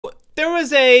There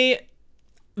was a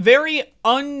very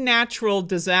unnatural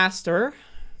disaster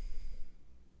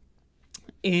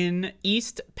in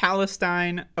East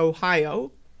Palestine,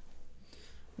 Ohio,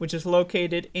 which is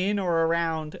located in or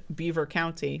around Beaver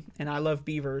County. And I love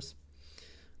beavers.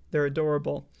 They're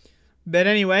adorable. But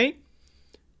anyway,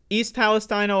 East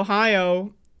Palestine,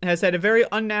 Ohio has had a very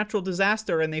unnatural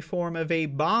disaster in the form of a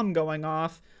bomb going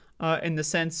off, in the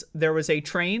sense there was a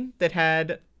train that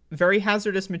had very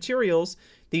hazardous materials.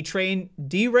 The train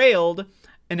derailed,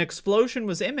 an explosion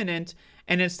was imminent,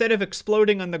 and instead of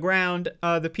exploding on the ground,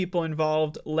 the people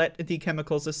involved let the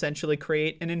chemicals essentially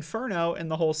create an inferno in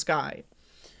the whole sky.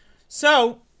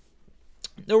 So,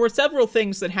 there were several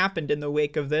things that happened in the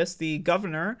wake of this. The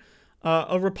governor,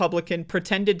 a Republican,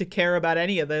 pretended to care about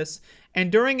any of this,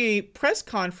 and during a press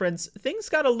conference, things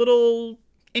got a little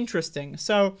interesting.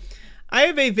 So, I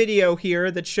have a video here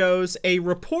that shows a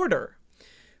reporter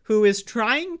who is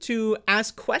trying to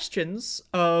ask questions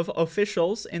of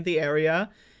officials in the area,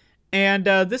 and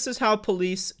this is how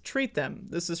police treat them.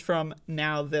 This is from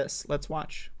Now This. Let's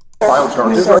watch.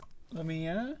 Let me,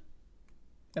 I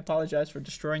apologize for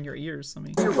destroying your ears. Let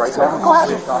me... Go ahead.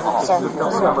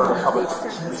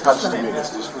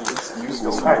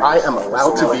 I am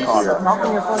allowed to be here.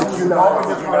 Did you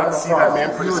not see that man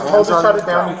put his hands on me? Shut it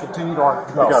down. You continue to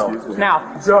go.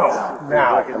 Now. Go.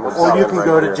 Now. Or you can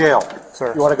go to jail.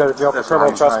 Sir. You want to go to jail for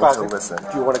criminal trespassing?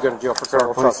 Do you want to go to jail for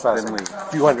criminal trespassing?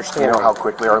 Do you understand? You know how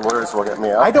quickly our lawyers will get me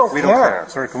out? I don't care.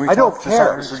 Sir, can we I don't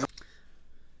care.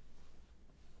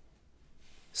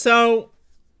 So,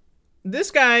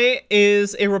 this guy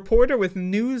is a reporter with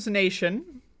News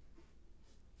Nation,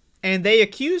 and they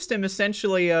accused him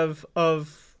essentially of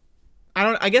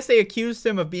I guess they accused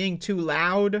him of being too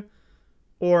loud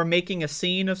or making a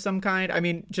scene of some kind. I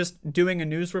mean, just doing a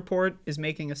news report is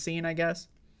making a scene, I guess.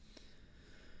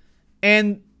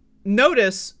 And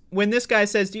notice when this guy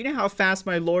says, "Do you know how fast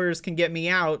my lawyers can get me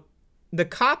out?" The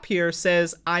cop here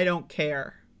says, "I don't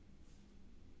care."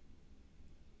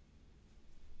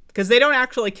 Because they don't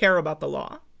actually care about the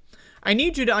law. I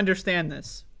need you to understand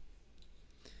this.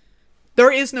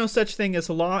 There is no such thing as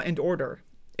law and order.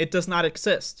 It does not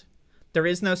exist. There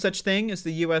is no such thing as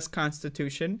the U.S.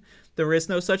 Constitution. There is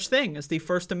no such thing as the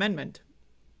First Amendment.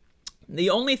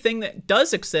 The only thing that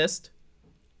does exist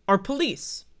are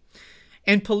police.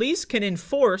 And police can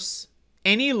enforce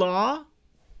any law,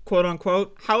 quote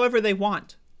unquote, however they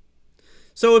want.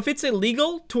 So if it's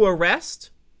illegal to arrest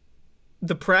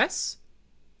the press,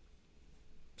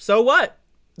 so what?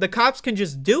 The cops can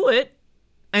just do it,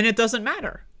 and it doesn't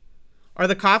matter. Are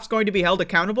the cops going to be held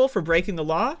accountable for breaking the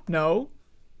law? No.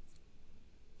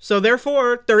 So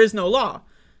therefore, there is no law.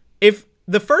 If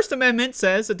the First Amendment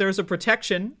says that there's a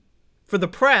protection for the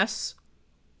press,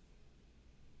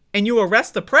 and you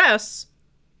arrest the press,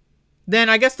 then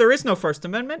I guess there is no First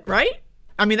Amendment, right?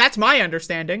 I mean, that's my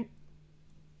understanding.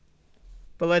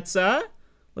 But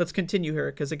let's continue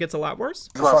here, because it gets a lot worse.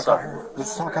 Let's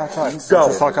talk outside. Go.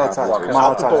 Let's talk outside. Come on,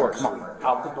 outside.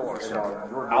 Out the doors.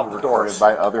 Out the doors.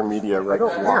 By other media right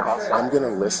here. I'm going to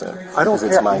listen. I don't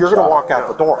care. You're going to walk out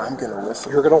the door. I'm going to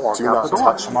listen. You're going to walk out the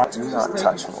door. Do not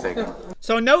touch me.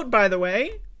 So note, by the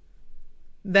way,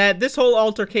 that this whole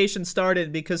altercation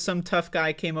started because some tough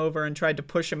guy came over and tried to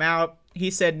push him out.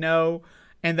 He said no.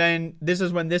 And then this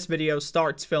is when this video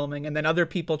starts filming. And then other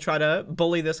people try to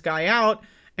bully this guy out.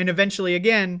 And eventually,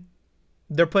 again,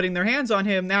 they're putting their hands on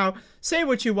him. Now, say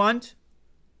what you want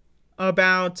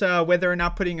about whether or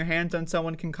not putting your hands on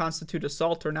someone can constitute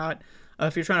assault or not.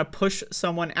 If you're trying to push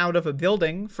someone out of a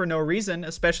building for no reason,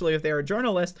 especially if they're a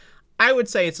journalist, I would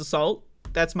say it's assault.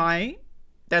 That's my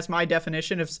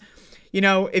definition. If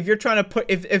you're trying to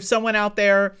if someone out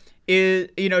there is,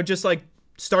 just like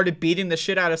started beating the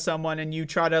shit out of someone and you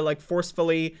try to like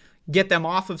forcefully get them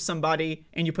off of somebody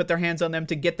and you put their hands on them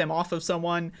to get them off of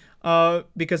someone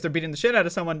because they're beating the shit out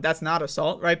of someone, that's not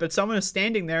assault, right? But someone is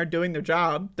standing there doing their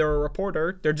job. They're a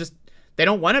reporter. They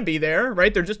don't want to be there,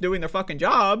 right? They're just doing their fucking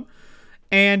job.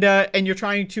 And you're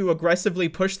trying to aggressively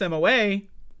push them away.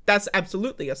 That's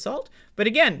absolutely assault. But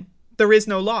again, there is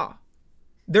no law.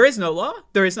 There is no law.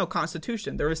 There is no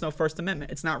Constitution. There is no First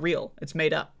Amendment. It's not real. It's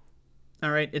made up.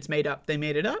 All right? It's made up. They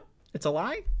made it up. It's a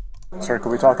lie. Sir,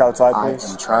 can we talk outside, please?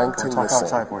 I am trying to listen. Talk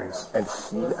outside, please. And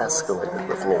he escalated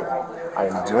with me. I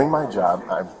am doing my job.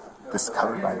 This is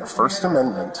covered by the First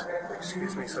Amendment.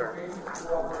 Excuse me, sir.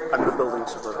 I'm the building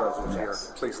supervisor here.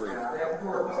 Please leave.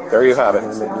 There you have it.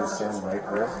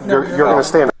 You're going to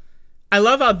stand. I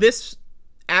love how this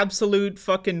absolute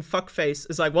fucking fuckface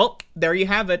is like, well, there you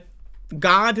have it.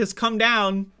 God has come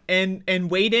down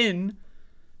and weighed in.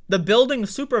 The building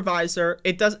supervisor,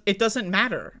 it doesn't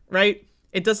matter, right?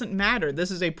 It doesn't matter.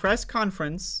 This is a press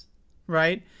conference,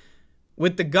 right?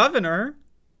 With the governor.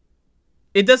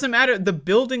 It doesn't matter. The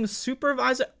building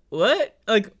supervisor. What?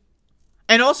 Like,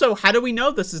 and also, how do we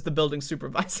know this is the building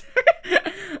supervisor?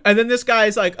 And then this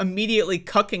guy's like immediately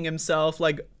cucking himself,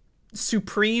 like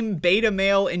supreme beta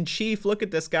male in chief. Look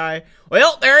at this guy.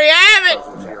 Well, there you have it.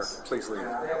 Please leave.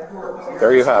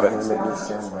 There you have it.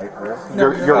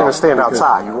 You're going to stand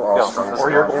outside, or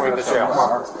you're going to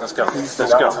jail. Let's go. Let's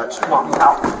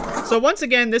go. So once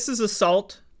again, this is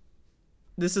assault.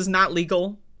 This is not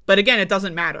legal. But again, it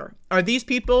doesn't matter. Are these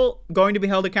people going to be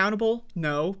held accountable?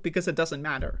 No, because it doesn't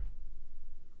matter.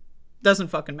 Doesn't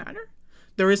fucking matter.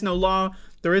 There is no law.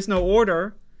 There is no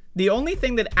order. The only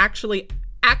thing that actually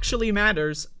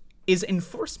matters is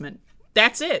enforcement.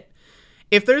 That's it.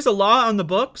 If there's a law on the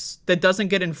books that doesn't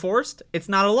get enforced, it's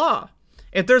not a law.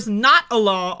 If there's not a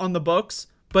law on the books,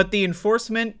 but the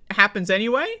enforcement happens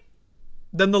anyway,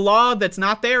 then the law that's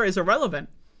not there is irrelevant.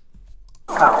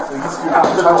 You're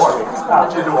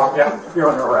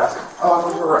under arrest.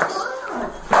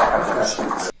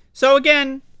 So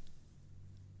again,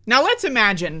 now let's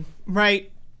imagine,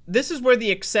 right? This is where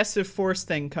the excessive force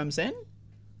thing comes in.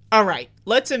 All right,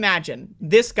 let's imagine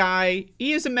this guy,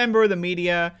 he is a member of the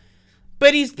media,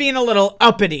 but he's being a little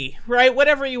uppity, right?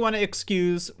 Whatever you want to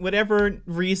excuse, whatever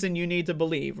reason you need to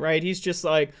believe, right? He's just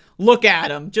like, look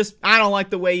at him. Just, I don't like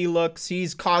the way he looks.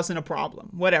 He's causing a problem,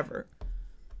 whatever.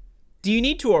 Do you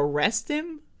need to arrest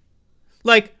him?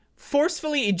 Like,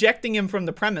 forcefully ejecting him from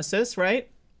the premises, right?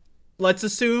 Let's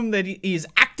assume that he's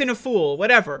acting a fool,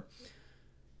 whatever.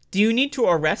 Do you need to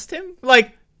arrest him?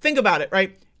 Like, think about it,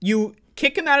 right? You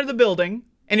kick him out of the building,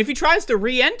 and if he tries to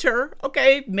re-enter,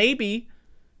 okay, maybe.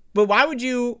 But why would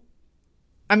you...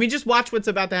 I mean, just watch what's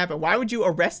about to happen. Why would you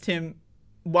arrest him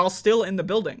while still in the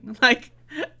building? Like,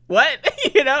 what?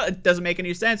 You know, it doesn't make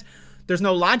any sense. There's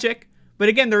no logic. But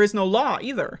again, there is no law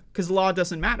either, because law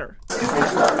doesn't matter.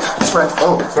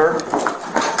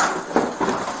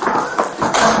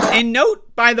 And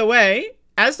note, by the way,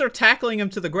 as they're tackling him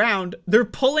to the ground, they're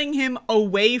pulling him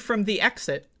away from the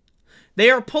exit. They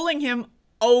are pulling him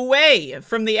away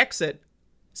from the exit.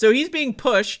 So he's being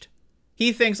pushed.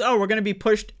 He thinks, oh, we're going to be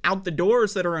pushed out the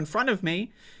doors that are in front of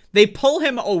me. They pull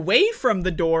him away from the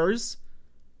doors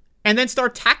and then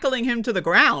start tackling him to the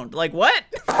ground. Like, what?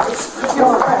 Oh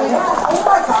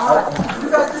my God. You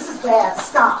guys, this is bad.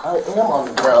 Stop. I am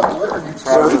on the ground. What are you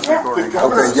trying to do?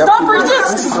 Okay, stop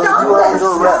resisting.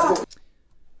 Stop this.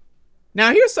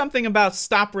 Now, here's something about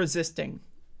stop resisting.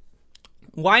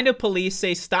 Why do police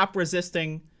say stop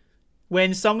resisting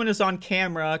when someone is on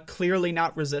camera clearly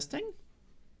not resisting?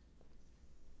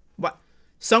 What?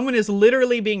 Someone is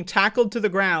literally being tackled to the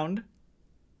ground.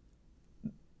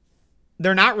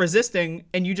 They're not resisting,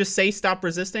 and you just say stop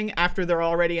resisting after they're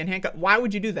already in handcuffs. Why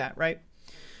would you do that, right?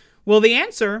 Well, the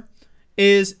answer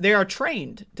is they are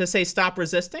trained to say stop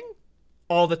resisting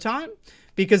all the time,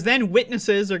 because then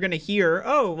witnesses are going to hear,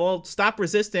 oh, well, stop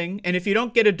resisting. And if you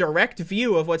don't get a direct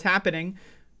view of what's happening,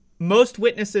 most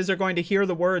witnesses are going to hear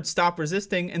the word stop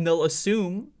resisting, and they'll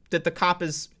assume that the cop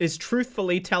is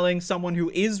truthfully telling someone who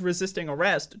is resisting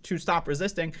arrest to stop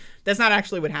resisting. That's not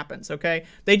actually what happens, okay?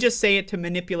 They just say it to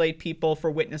manipulate people for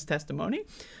witness testimony.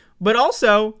 But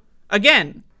also,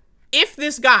 again, if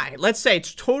this guy, let's say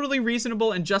it's totally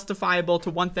reasonable and justifiable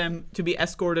to want them to be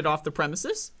escorted off the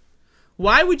premises,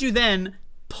 why would you then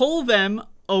pull them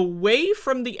away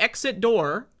from the exit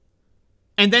door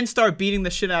and then start beating the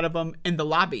shit out of them in the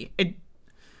lobby?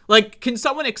 Like, can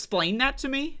someone explain that to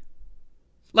me?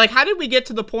 Like, how did we get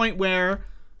to the point where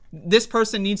this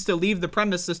person needs to leave the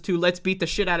premises to let's beat the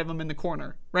shit out of him in the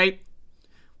corner, right?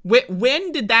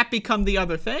 When did that become the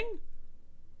other thing?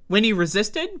 When he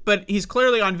resisted? But he's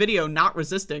clearly on video not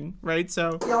resisting, right?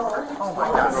 So... Oh my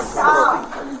God,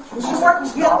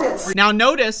 stop. Get this. Now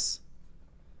notice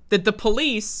that the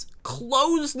police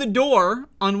closed the door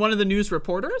on one of the news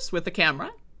reporters with the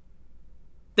camera.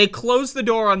 They closed the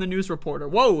door on the news reporter.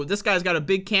 Whoa, this guy's got a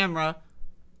big camera.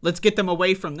 Let's get them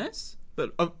away from this.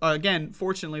 But again,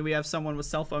 fortunately, we have someone with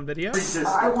cell phone video. This is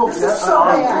so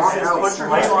bad. Put your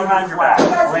leg behind your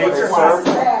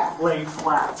back. Lay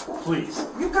flat, please.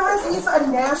 You guys, he's a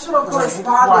national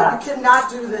correspondent. You cannot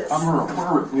do this. I'm a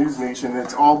reporter with News Nation.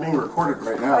 It's all being recorded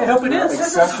right now. I hope it is.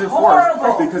 Excessive force,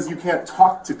 because you can't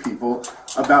talk to people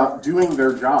about doing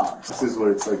their jobs. This is what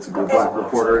it's like to be a black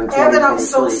reporter in 2023. And I'm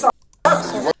so sorry.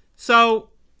 So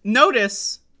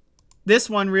notice this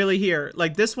one really here.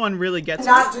 Like, this one really gets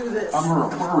not do this. I'm a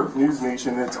reporter with News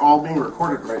Nation. It's all being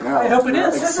recorded right now. I hope it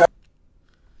is.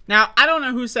 Now, I don't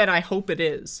know who said I hope it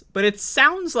is, but it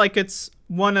sounds like it's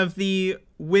one of the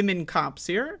women cops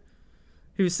here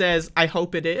who says, I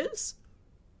hope it is.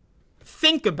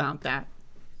 Think about that.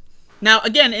 Now,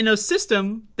 again, in a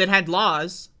system that had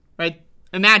laws, right?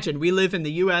 Imagine we live in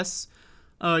the U.S.,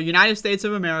 United States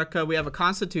of America. We have a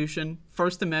Constitution.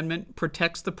 First Amendment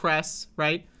protects the press,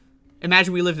 right?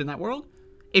 Imagine we lived in that world.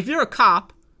 If you're a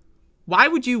cop, why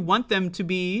would you want them to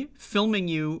be filming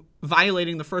you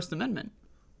violating the First Amendment?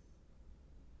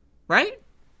 Right?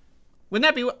 Wouldn't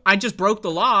that be, I just broke the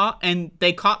law and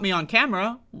they caught me on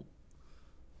camera?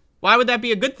 Why would that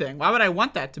be a good thing? Why would I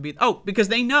want that to be? Oh, because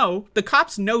they know, the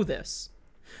cops know this.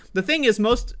 The thing is,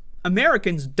 most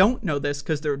Americans don't know this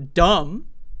because they're dumb.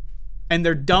 And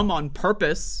they're dumb on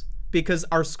purpose because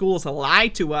our schools lie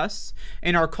to us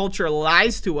and our culture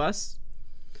lies to us.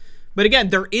 But again,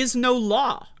 there is no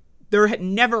law. There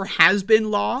never has been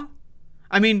law.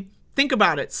 I mean, think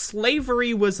about it.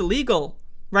 Slavery was illegal,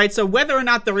 right? So whether or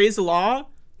not there is law,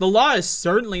 the law is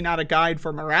certainly not a guide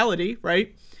for morality,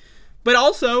 right? But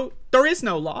also, there is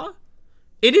no law.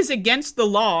 It is against the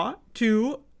law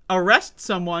to arrest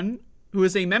someone who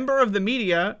is a member of the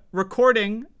media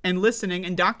recording and listening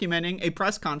and documenting a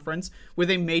press conference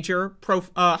with a major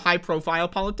high-profile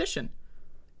politician.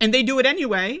 And they do it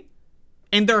anyway,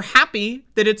 and they're happy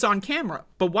that it's on camera.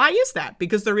 But why is that?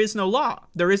 Because there is no law.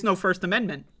 There is no First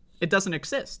Amendment. It doesn't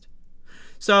exist.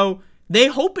 So they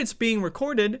hope it's being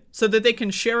recorded so that they can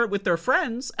share it with their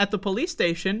friends at the police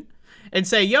station and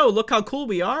say, yo, look how cool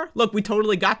we are. Look, we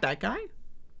totally got that guy.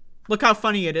 Look how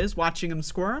funny it is watching him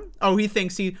squirm. Oh, he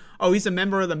thinks he's a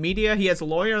member of the media. He has a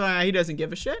lawyer. He doesn't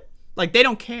give a shit. Like, they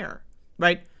don't care,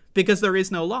 right? Because there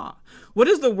is no law. What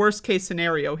is the worst case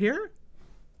scenario here?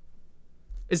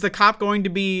 Is the cop going to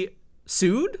be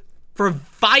sued for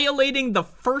violating the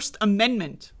First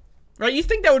Amendment? Right? You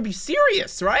think that would be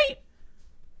serious, right?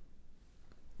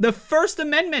 The First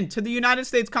Amendment to the United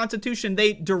States Constitution,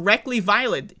 they directly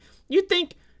violate. You'd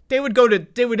think they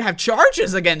would have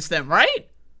charges against them, right?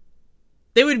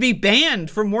 They would be banned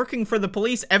from working for the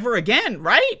police ever again,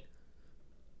 right?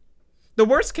 The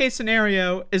worst case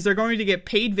scenario is they're going to get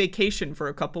paid vacation for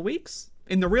a couple weeks.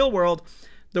 In the real world,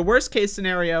 the worst case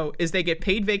scenario is they get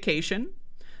paid vacation.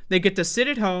 They get to sit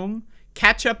at home,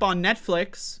 catch up on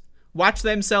Netflix, watch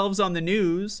themselves on the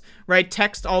news, right?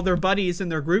 Text all their buddies in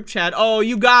their group chat. Oh,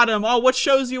 you got him. Oh, what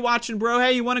shows you watching, bro?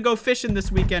 Hey, you want to go fishing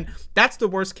this weekend? That's the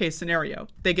worst case scenario.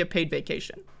 They get paid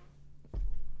vacation.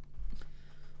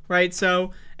 Right,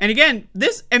 so, and again,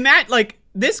 this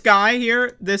guy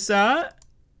here, this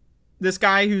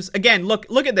guy who's, again,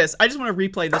 look at this. I just want to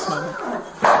replay this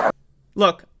moment.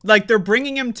 Look, like they're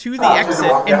bringing him to the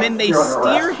exit, and then they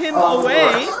steer him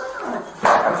away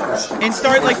and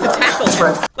start like to tackle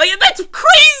him. Like, that's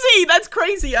crazy. That's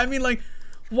crazy. I mean, like,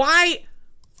 why?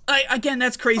 Again,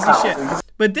 that's crazy shit.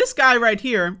 But this guy right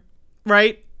here,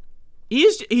 right?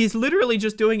 He's literally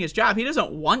just doing his job. He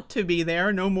doesn't want to be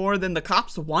there no more than the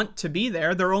cops want to be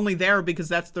there. They're only there because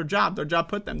that's their job. Their job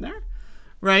put them there,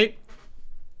 right?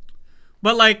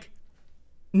 But like,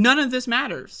 none of this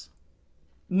matters.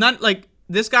 Like,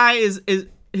 this guy is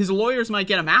his lawyers might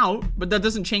get him out, but that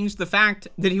doesn't change the fact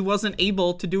that he wasn't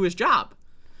able to do his job.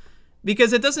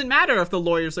 Because it doesn't matter if the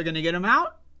lawyers are going to get him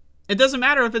out. It doesn't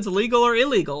matter if it's legal or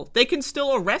illegal. They can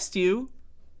still arrest you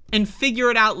and figure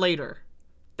it out later.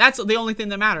 That's the only thing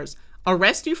that matters.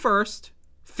 Arrest you first,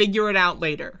 figure it out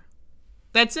later.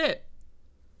 That's it.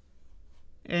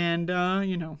 And,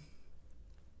 you know,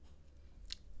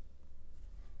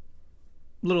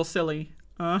 little silly,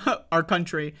 our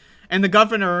country. And the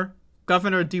governor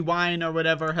DeWine or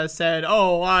whatever has said,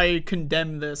 oh, I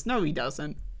condemn this. No, he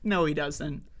doesn't. No, he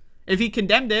doesn't. If he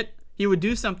condemned it, he would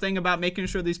do something about making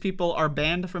sure these people are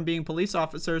banned from being police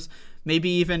officers, maybe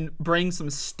even bring some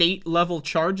state-level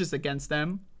charges against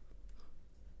them.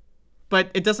 But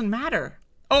it doesn't matter.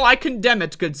 Oh, I condemn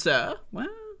it, good sir. Well,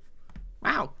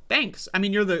 wow, thanks. I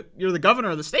mean, you're the governor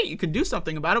of the state. You can do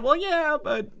something about it. Well, yeah,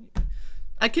 but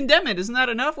I condemn it. Isn't that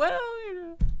enough? Well, you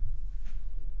know.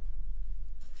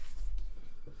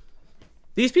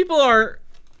 These people are...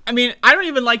 I mean, I don't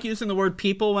even like using the word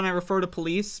people when I refer to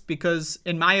police because,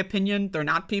 in my opinion, they're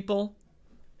not people.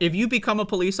 If you become a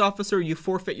police officer, you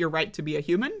forfeit your right to be a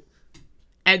human.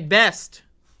 At best,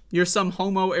 you're some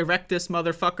Homo erectus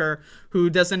motherfucker who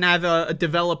doesn't have a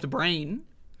developed brain.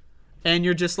 And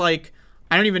you're just like,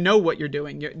 I don't even know what you're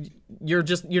doing.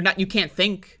 You can't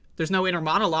think. There's no inner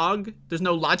monologue. There's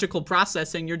no logical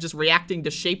processing. You're just reacting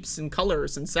to shapes and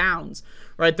colors and sounds,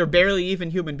 right? They're barely even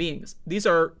human beings. These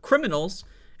are criminals.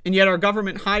 And yet our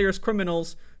government hires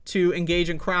criminals to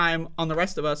engage in crime on the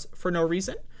rest of us for no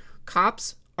reason.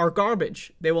 Cops are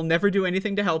garbage. They will never do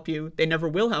anything to help you. They never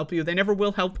will help you. They never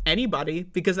will help anybody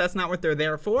because that's not what they're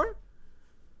there for.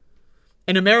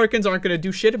 And Americans aren't going to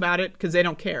do shit about it because they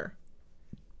don't care.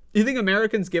 You think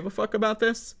Americans give a fuck about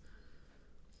this?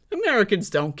 Americans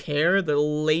don't care. The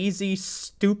lazy,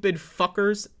 stupid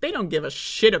fuckers. They don't give a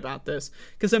shit about this.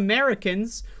 Because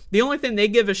Americans, the only thing they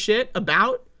give a shit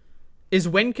about is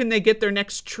when can they get their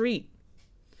next treat.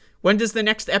 When does the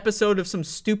next episode of some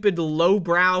stupid,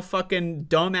 lowbrow, fucking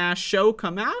dumbass show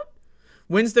come out?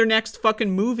 When's their next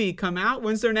fucking movie come out?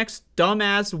 When's their next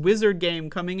dumbass wizard game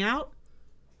coming out?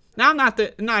 Now, I'm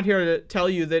not here to tell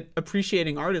you that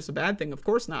appreciating art is a bad thing. Of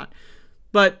course not.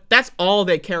 But that's all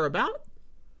they care about.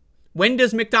 When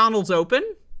does McDonald's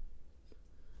open?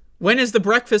 When is the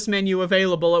breakfast menu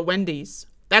available at Wendy's?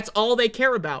 That's all they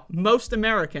care about. Most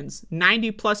Americans,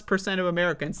 90+% of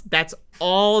Americans, that's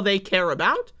all they care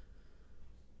about.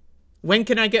 When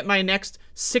can I get my next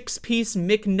 6-piece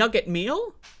McNugget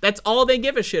meal? That's all they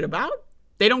give a shit about.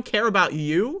 They don't care about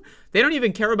you. They don't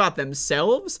even care about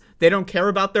themselves. They don't care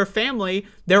about their family.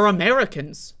 They're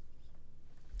Americans.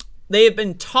 They have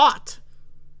been taught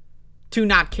to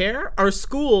not care. Our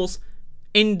schools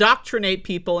indoctrinate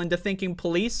people into thinking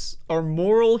police are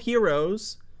moral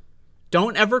heroes.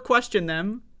 Don't ever question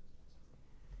them.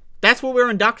 That's what we're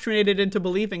indoctrinated into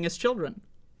believing as children.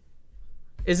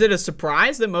 Is it a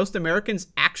surprise that most Americans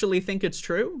actually think it's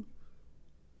true?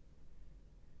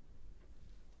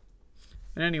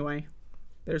 But anyway,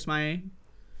 there's my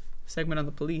segment on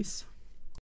the police.